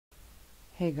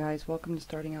Hey guys, welcome to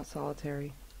Starting Out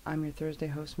Solitary. I'm your Thursday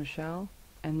host Michelle,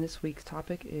 and this week's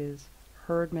topic is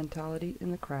herd mentality in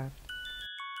the craft.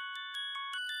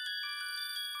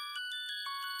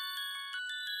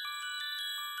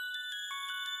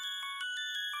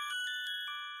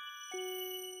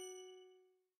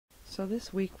 So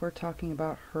this week we're talking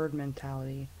about herd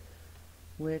mentality,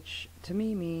 which to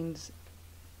me means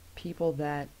people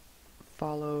that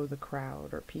follow the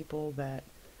crowd, or people that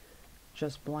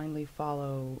just blindly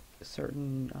follow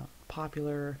certain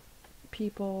popular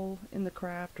people in the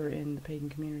craft or in the pagan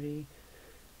community,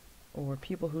 or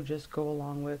people who just go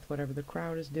along with whatever the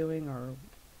crowd is doing or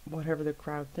whatever the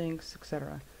crowd thinks,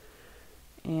 etc.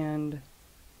 And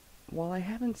while I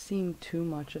haven't seen too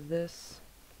much of this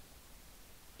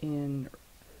in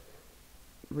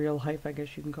real life, I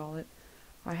guess you can call it,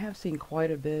 I have seen quite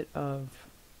a bit of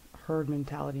herd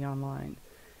mentality online,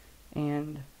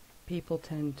 and people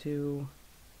tend to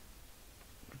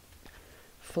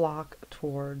flock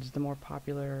towards the more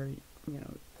popular,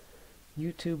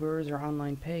 YouTubers or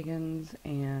online pagans,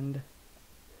 and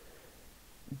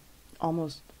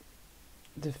almost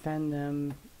defend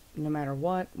them no matter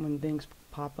what when things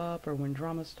pop up or when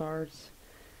drama starts.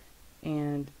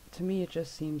 And to me, it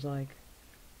just seems like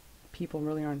people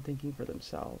really aren't thinking for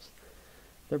themselves.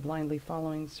 They're blindly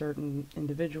following certain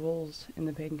individuals in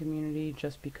the pagan community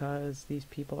just because these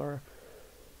people are,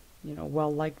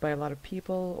 well liked by a lot of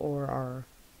people, or are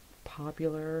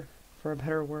popular, for a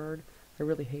better word. I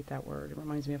really hate that word. It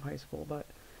reminds me of high school. But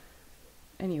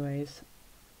anyways,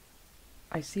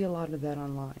 I see a lot of that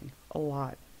online. A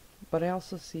lot. But I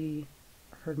also see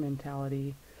herd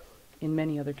mentality in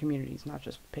many other communities, not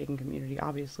just pagan community,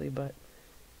 obviously, but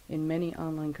in many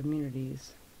online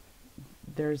communities,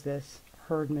 there's this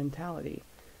herd mentality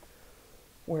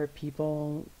where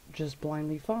people just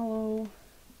blindly follow,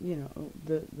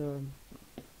 the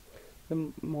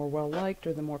more well-liked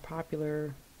or the more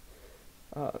popular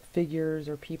figures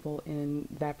or people in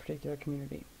that particular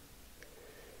community.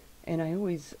 And I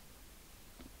always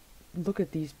look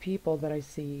at these people that I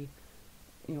see,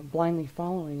 blindly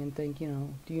following, and think,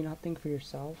 do you not think for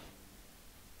yourself?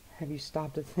 Have you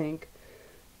stopped to think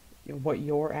what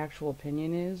your actual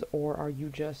opinion is? Or are you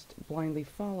just blindly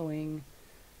following,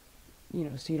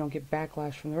 so you don't get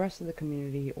backlash from the rest of the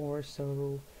community, or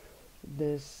so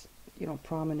this,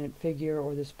 prominent figure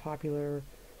or this popular,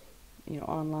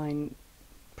 online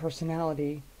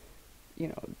personality,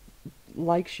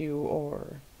 likes you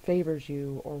or favors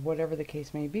you, or whatever the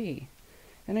case may be.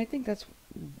 And I think that's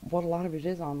what a lot of it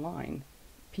is online.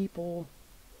 People,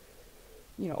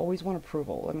 always want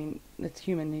approval. I mean, it's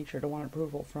human nature to want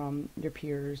approval from your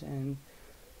peers and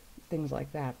things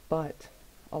like that. But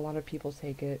a lot of people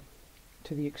take it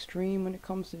to the extreme when it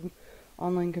comes to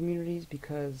online communities,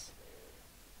 because,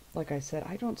 like I said,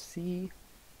 I don't see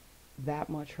that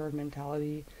much herd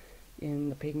mentality in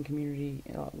the pagan community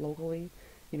locally.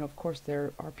 Of course,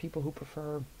 there are people who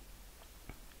prefer,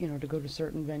 to go to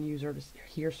certain venues or to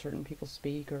hear certain people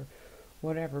speak or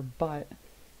whatever, but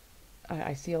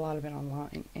I see a lot of it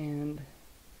online, and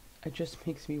it just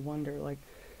makes me wonder, like,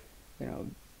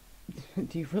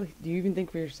 do you even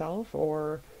think for yourself,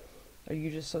 or are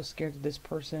you just so scared that this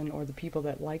person or the people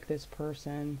that like this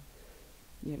person,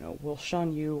 will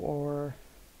shun you or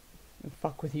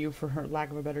fuck with you, for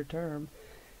lack of a better term,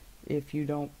 if you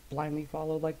don't blindly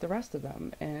follow like the rest of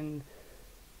them? And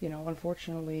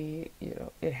unfortunately,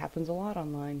 it happens a lot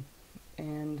online,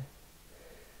 and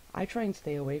I try and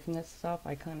stay away from that stuff.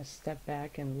 I kind of step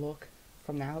back and look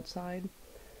from the outside.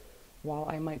 While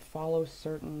I might follow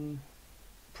certain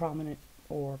prominent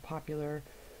or popular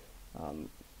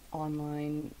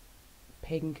online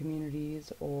pagan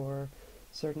communities, or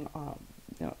certain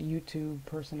YouTube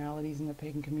personalities in the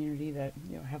pagan community that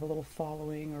have a little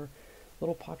following or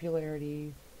little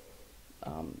popularity,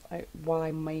 while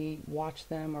I may watch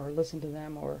them or listen to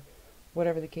them or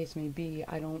whatever the case may be,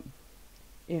 I don't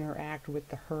interact with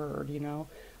the herd.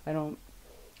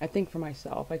 I think for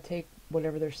myself. I take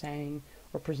whatever they're saying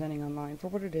or presenting online for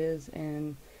what it is,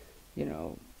 and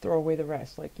throw away the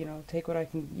rest. Like, take what I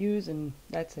can use, and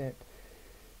that's it.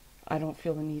 I don't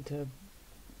feel the need to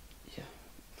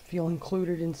feel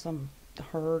included in some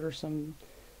herd or some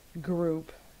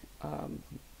group,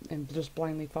 and just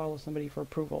blindly follow somebody for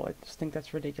approval. I just think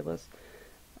that's ridiculous.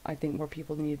 I think more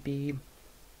people need to be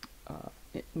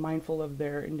mindful of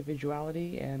their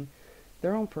individuality and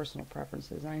their own personal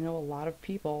preferences. And I know a lot of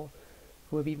people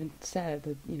who have even said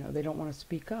that, they don't want to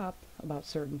speak up about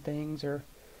certain things, or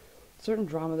certain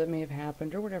drama that may have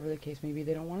happened, or whatever the case may be.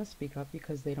 They don't want to speak up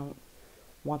because they don't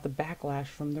want the backlash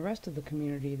from the rest of the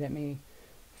community that may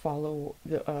follow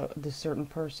the certain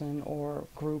person or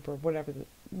group or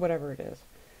whatever it is.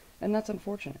 And that's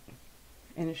unfortunate.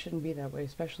 And it shouldn't be that way,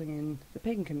 especially in the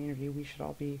pagan community. We should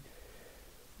all be,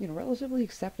 relatively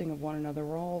accepting of one another.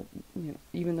 We're all,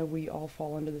 even though we all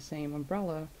fall under the same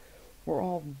umbrella, we're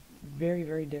all very,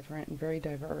 very different and very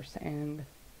diverse, and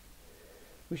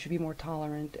we should be more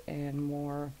tolerant and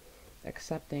more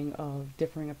accepting of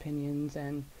differing opinions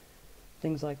and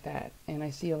things like that. And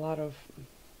I see a lot of,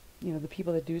 the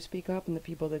people that do speak up and the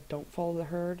people that don't follow the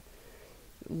herd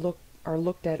are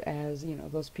looked at as,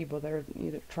 those people that are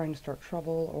either trying to start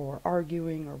trouble or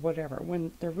arguing or whatever,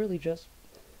 when they're really just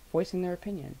voicing their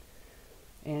opinion.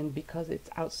 And because it's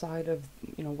outside of,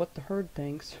 what the herd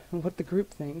thinks, what the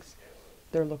group thinks,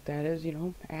 they're looked at as,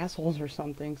 assholes or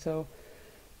something. So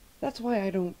that's why I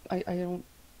don't,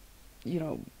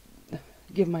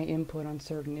 give my input on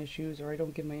certain issues, or I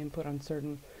don't give my input on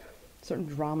certain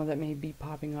drama that may be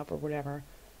popping up or whatever.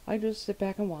 I just sit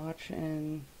back and watch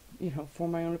and,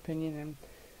 form my own opinion and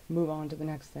move on to the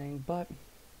next thing. But,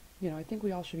 I think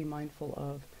we all should be mindful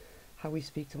of how we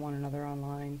speak to one another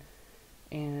online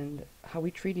and how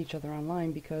we treat each other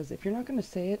online, because if you're not going to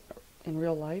say it in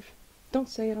real life, don't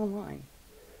say it online.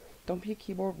 Don't be a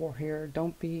keyboard warrior.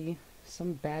 Don't be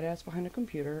some badass behind a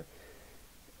computer.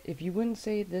 If you wouldn't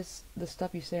say the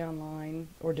stuff you say online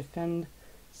or defend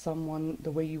someone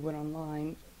the way you would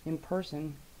online in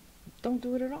person, don't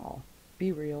do it at all.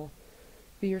 Be real.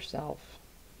 Be yourself.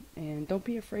 And don't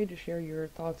be afraid to share your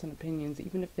thoughts and opinions,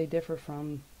 even if they differ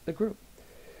from the group.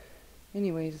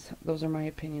 Anyways, those are my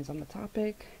opinions on the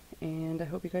topic, and I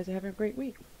hope you guys are having a great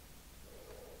week.